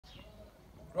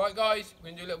Right guys, we're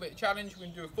going to do a little bit of challenge. We're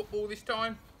going to do a football this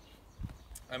time.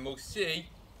 And we'll see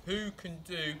who can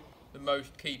do the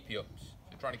most keepy ups.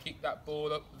 So trying to keep that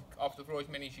ball up off the floor as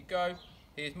many as you go.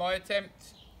 Here's my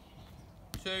attempt.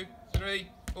 2, 3,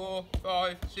 4,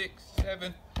 5, 6,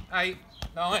 7, 8,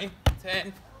 9,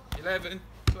 10, 11,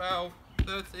 12,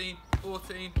 13,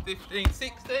 14, 15,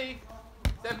 16,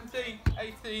 17,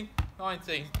 18,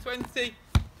 19, 20,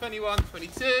 21,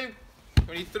 22,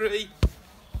 23.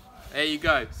 There you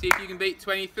go. See if you can beat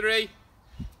 23.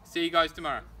 See you guys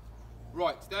tomorrow.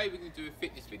 Right, today we're going to do a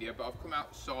fitness video, but I've come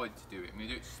outside to do it. I'm going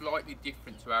to do it slightly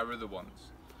different to our other ones.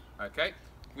 Okay,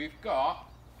 we've got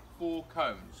 4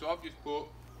 cones. So I've just put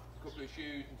a couple of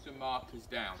shoes and some markers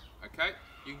down. Okay,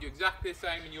 you can do exactly the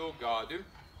same in your garden.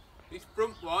 This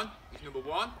front one is number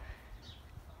 1,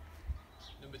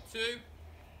 number 2,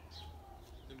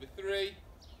 number 3,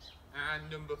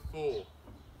 and number 4.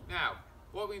 Now,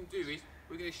 what we're going to do is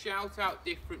we're going to shout out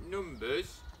different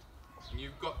numbers, and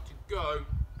you've got to go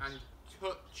and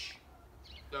touch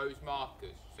those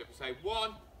markers. So if we say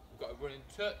 1, we've got to run and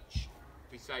touch.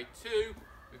 If we say 2,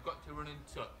 we've got to run and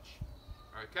touch.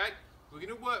 Okay? We're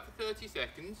going to work for 30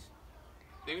 seconds.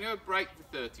 Then we're going to break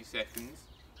for 30 seconds.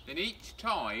 Then each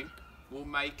time we'll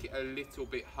make it a little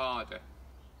bit harder.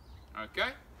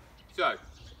 Okay? So,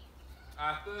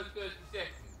 our first 30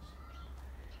 seconds.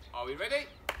 Are we ready?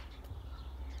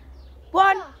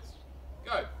 1.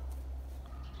 Go.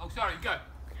 Oh, sorry, go.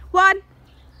 1,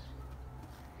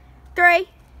 3,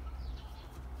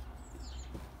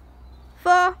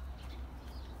 4,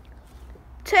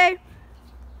 2,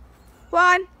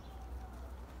 1,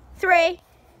 3,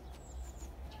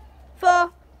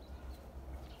 4,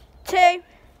 2,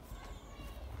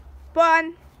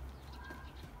 1,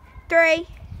 3,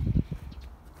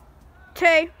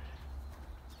 2,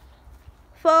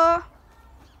 4,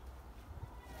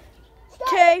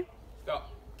 2.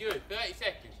 Stop. Good. 30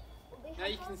 seconds. Now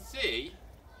you can see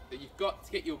that you've got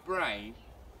to get your brain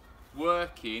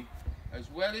working as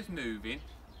well as moving,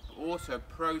 but also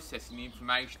processing the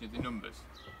information of the numbers.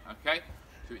 Okay?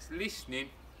 So it's listening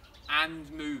and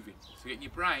moving. So getting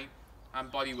your brain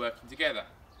and body working together.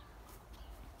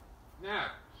 Now,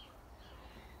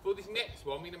 for this next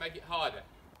one, we're going to make it harder.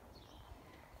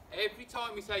 Every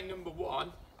time we say number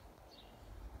 1,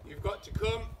 you've got to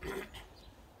come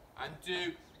and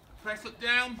do press up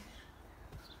down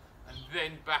and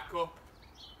then back up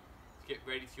to get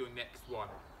ready for your next one.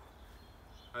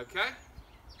 Okay?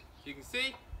 So you can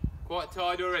see, quite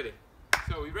tired already.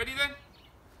 So are we ready then?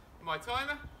 My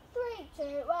timer? 3, 2,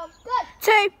 1, go!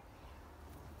 2,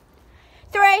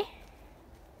 3,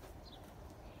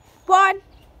 1,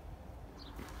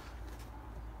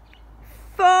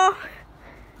 4,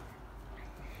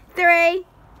 3,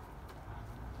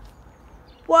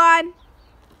 1,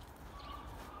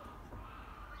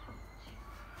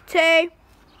 2,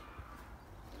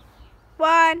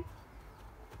 1,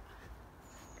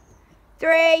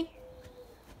 3,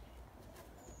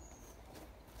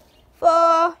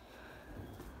 4,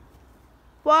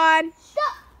 1. Stop!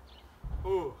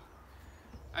 Ooh.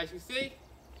 As you see,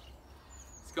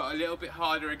 it's got a little bit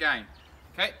harder again.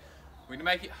 Okay? We're going to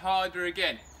make it harder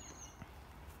again.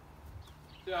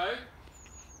 So,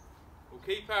 we'll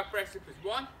keep our press up as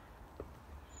 1.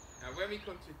 Now when we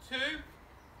come to 2,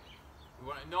 we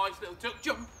want a nice little tuck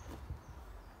jump,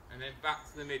 and then back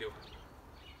to the middle.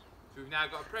 So we've now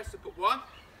got a press up at 1,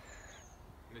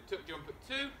 and a tuck jump at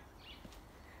 2,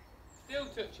 still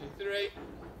touching 3,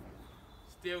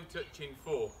 still touching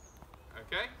 4.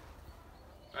 Okay?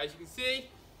 As you can see,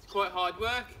 it's quite hard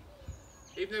work.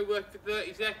 Even though we work for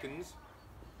 30 seconds,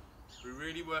 we're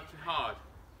really working hard.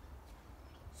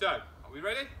 So, are we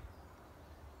ready?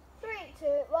 3, 2,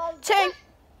 1, 2,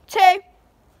 2,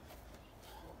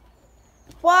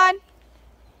 1,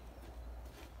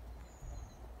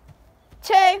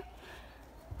 2,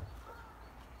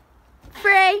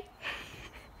 3,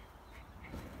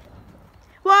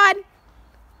 1,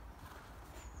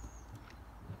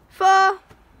 4,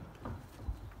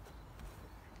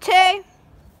 2,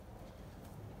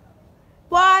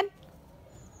 1,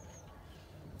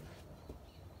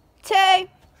 2,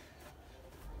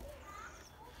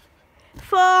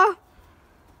 4.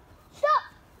 Stop!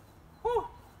 Whew.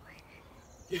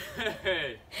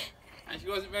 Yay! And she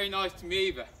wasn't very nice to me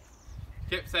either.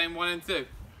 Kept saying 1 and 2.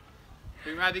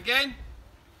 We add again.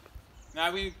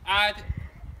 Now we add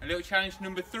a little challenge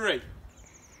number 3.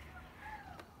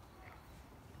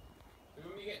 So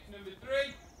when we get to number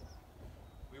 3,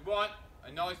 we want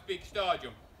a nice big star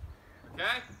jump.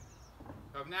 Okay?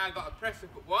 So I've now got a press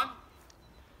up at 1.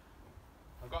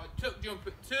 I've got a tuck jump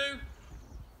at 2.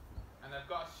 And I've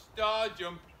got a star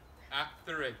jump at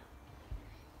 3.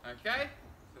 Okay,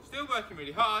 so still working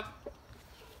really hard.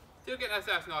 Still getting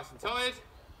ourselves nice and tired.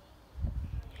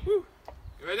 You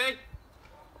ready?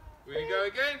 We go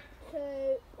again. 2,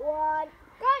 1,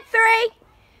 go! 3,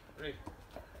 Ready?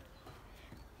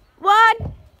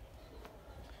 1,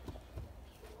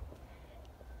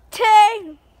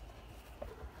 2,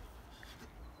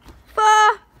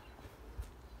 4,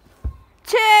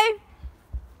 2,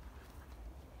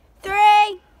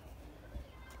 3,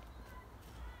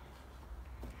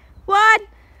 1,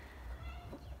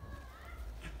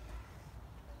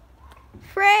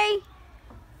 3,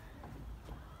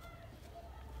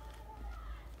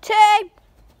 2.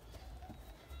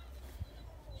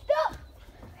 Stop!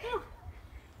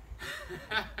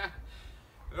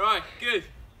 Right, good.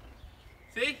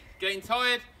 See, getting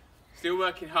tired, still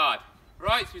working hard.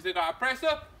 Right, so we've still got our press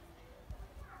up,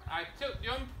 our tuck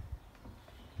jump,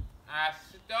 our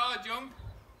star jump,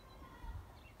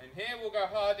 and here we'll go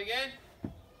hard again,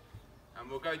 and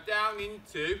we'll go down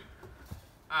into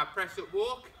our press up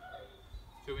walk.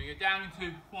 So we go down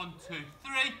into 1, 2,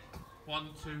 3, 1,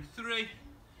 2, 3,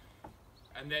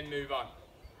 and then move on.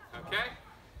 Okay?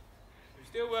 We're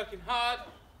still working hard.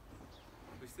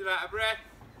 We're still out of breath.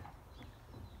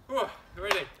 Whew,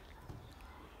 ready?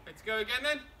 Let's go again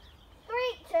then. 3,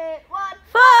 2, 1.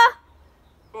 4,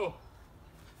 4,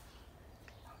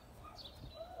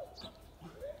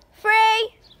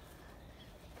 3,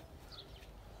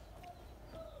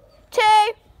 2,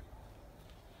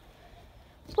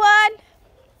 1,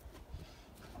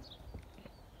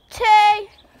 2,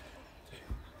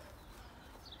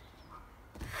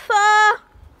 4,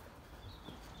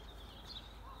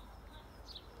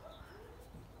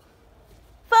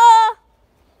 4,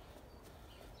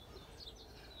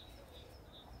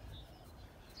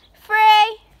 3,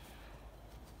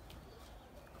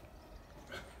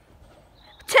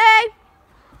 2,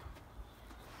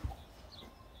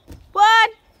 1,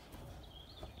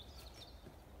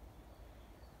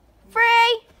 3,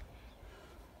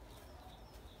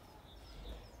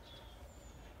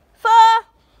 4.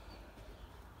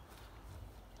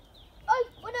 Oh,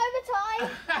 went over time.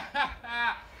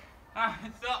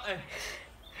 Stop there.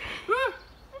 Whew.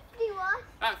 51.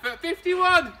 That felt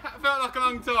 51. That felt like a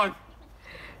long time.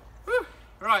 Whew.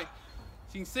 Right,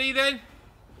 so you can see then,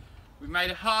 we've made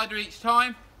it harder each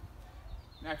time.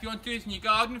 Now if you want to do this in your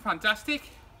garden,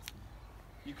 fantastic.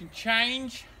 You can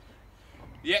change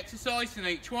the exercise in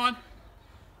each one.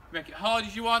 Make it hard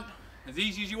as you want, as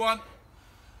easy as you want.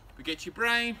 But get your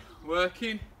brain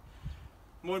working.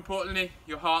 More importantly,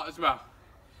 your heart as well.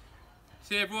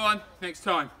 See everyone next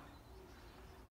time.